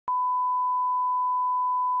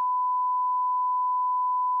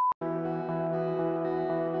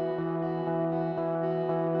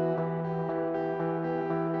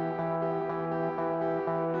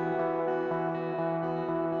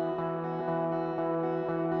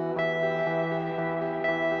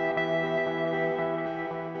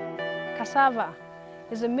Cassava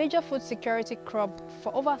is a major food security crop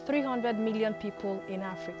for over 300 million people in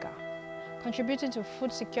Africa, contributing to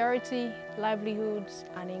food security, livelihoods,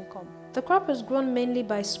 and income. The crop is grown mainly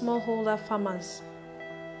by smallholder farmers.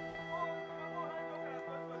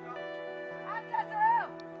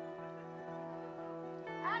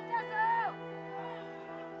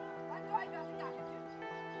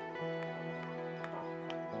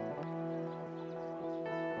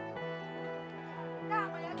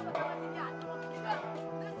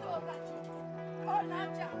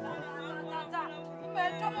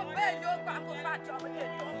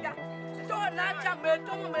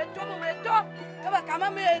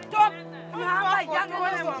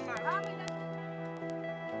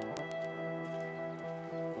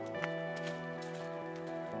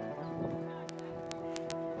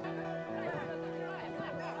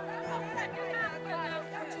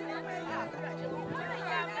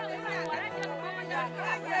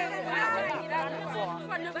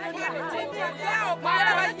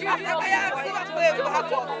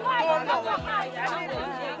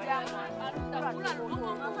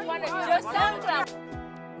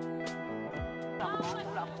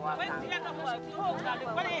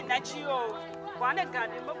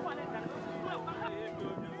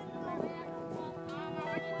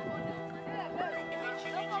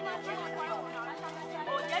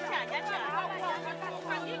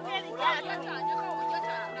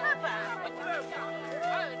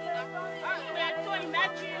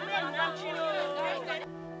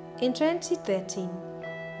 In 2013,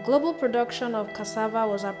 global production of cassava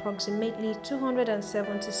was approximately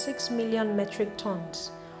 276 million metric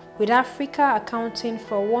tons, with Africa accounting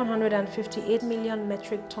for 158 million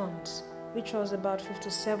metric tons, which was about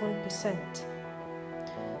 57%.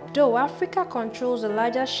 Though Africa controls the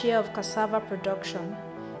largest share of cassava production,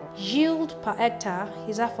 yield per hectare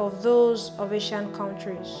is half of those of Asian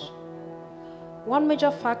countries. One major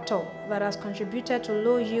factor that has contributed to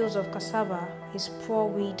low yields of cassava is poor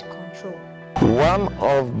weed control. One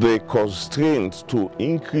of the constraints to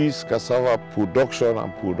increase cassava production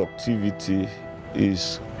and productivity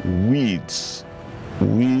is weeds.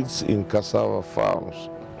 Weeds in cassava farms.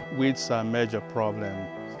 Weeds are a major problem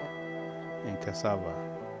in cassava.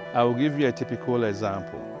 I will give you a typical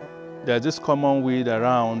example. There's this common weed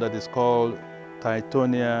around that is called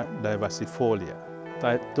Tithonia diversifolia.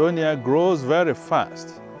 Tithonia grows very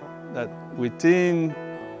fast, that within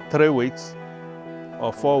 3 weeks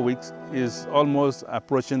or 4 weeks is almost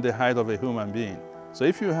approaching the height of a human being. So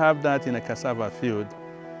if you have that in a cassava field,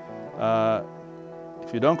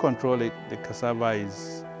 if you don't control it, the cassava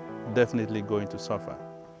is definitely going to suffer.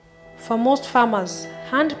 For most farmers,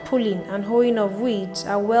 hand pulling and hoeing of weeds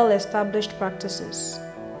are well-established practices.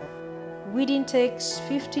 Weeding takes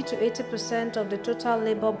 50 to 80% of the total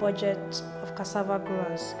labor budget of cassava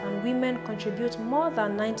growers, and women contribute more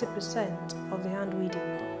than 90% of the hand weeding.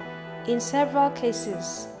 In several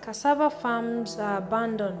cases, cassava farms are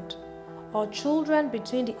abandoned, or children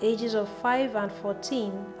between the ages of 5 and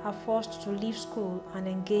 14 are forced to leave school and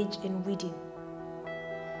engage in weeding.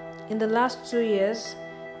 In the last 2 years,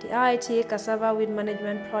 the IITA Cassava Weed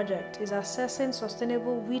Management Project is assessing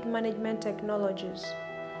sustainable weed management technologies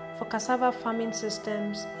for cassava farming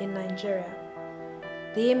systems in Nigeria.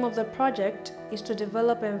 The aim of the project is to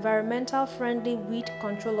develop environmental-friendly weed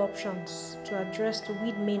control options to address the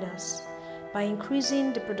weed menace by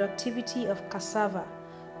increasing the productivity of cassava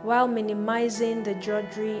while minimizing the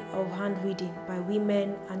drudgery of hand weeding by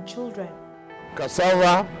women and children.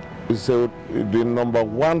 Cassava is the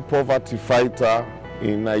 #1 poverty fighter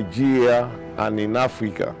in Nigeria and in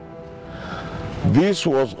Africa. This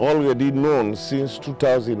was already known since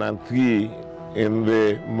 2003 in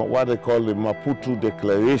what they call the Maputo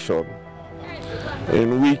Declaration,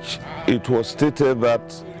 in which it was stated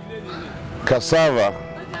that cassava,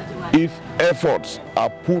 if efforts are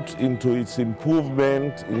put into its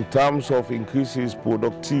improvement in terms of increasing its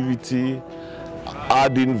productivity,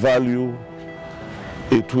 adding value,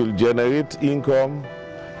 it will generate income,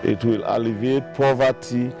 it will alleviate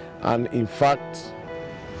poverty, and in fact,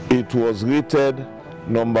 it was rated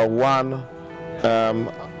 #1,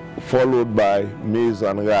 followed by maize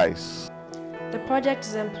and rice. The project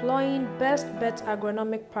is employing best bet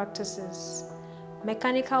agronomic practices,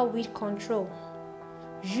 mechanical weed control,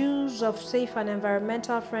 use of safe and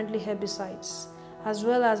environmental friendly herbicides, as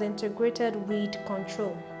well as integrated weed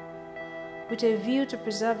control, with a view to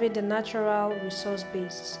preserving the natural resource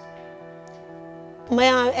base.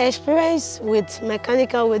 My experience with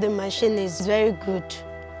mechanical weeding machine is very good,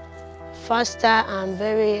 faster and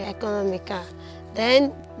very economical.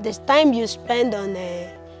 Then the time you spend on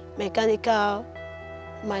a mechanical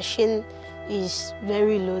machine is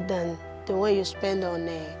very low than the one you spend on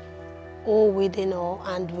all weeding or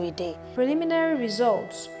hand weeding. Preliminary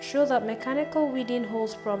results show that mechanical weeding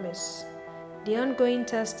holds promise. The ongoing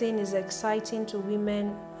testing is exciting to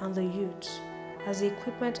women and the youth, as the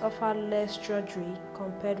equipment offered less drudgery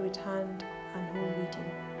compared with hand and hoe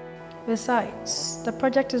weeding. Besides, the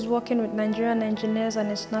project is working with Nigerian engineers and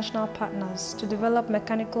international partners to develop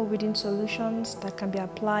mechanical weeding solutions that can be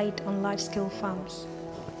applied on large-scale farms.